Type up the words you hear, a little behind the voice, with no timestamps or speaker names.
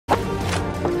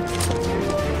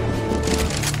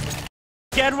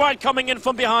GeT coming in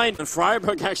from behind. And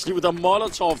Freiburg actually with a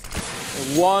Molotov.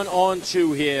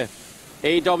 1-on-2 here.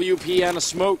 AWP and a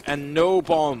smoke and no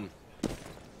bomb.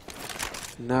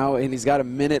 Now, and he's got a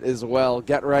minute as well.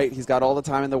 GeT, he's got all the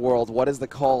time in the world. What is the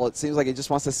call? It seems like he just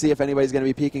wants to see if anybody's going to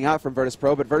be peeking out from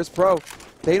virtus.pro, but virtus.pro,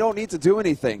 they don't need to do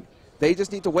anything. They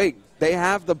just need to wait. They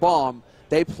have the bomb.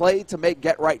 They play to make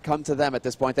GeT come to them at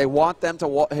this point. They want them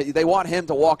to they want him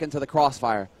to walk into the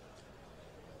crossfire.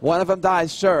 One of them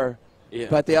dies, sure. Yeah.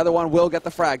 But the other one will get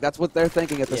the frag. That's what they're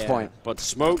thinking at this point. But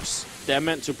smokes, they're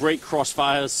meant to break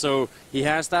crossfires, so he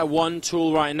has that one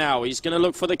tool right now. He's going to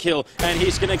look for the kill, and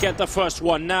he's going to get the first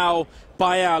one. Now,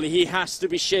 by Ali, he has to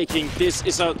be shaking. This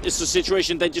is a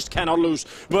situation they just cannot lose.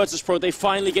 virtus.pro, they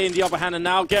finally gained the upper hand, and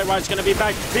now GeT going to be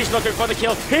back. He's looking for the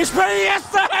kill. He's playing, yes,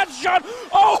 the headshot!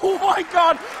 Oh my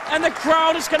god! And the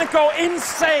crowd is going to go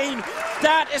insane.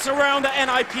 That is a round that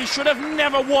NIP should have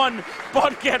never won,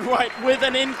 but GeT with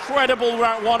an incredible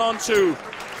round 1-on-2.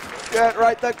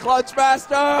 GeT, the clutch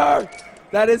master!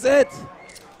 That is it.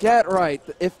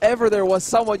 GeT, if ever there was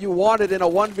someone you wanted in a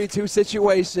 1v2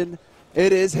 situation,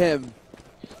 it is him.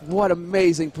 What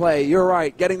amazing play. You're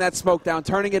right, getting that smoke down,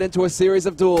 turning it into a series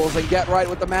of duels, and GeT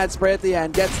with the mad spray at the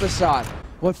end, gets the shot.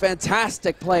 What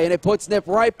fantastic play, and it puts Nip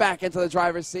right back into the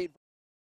driver's seat.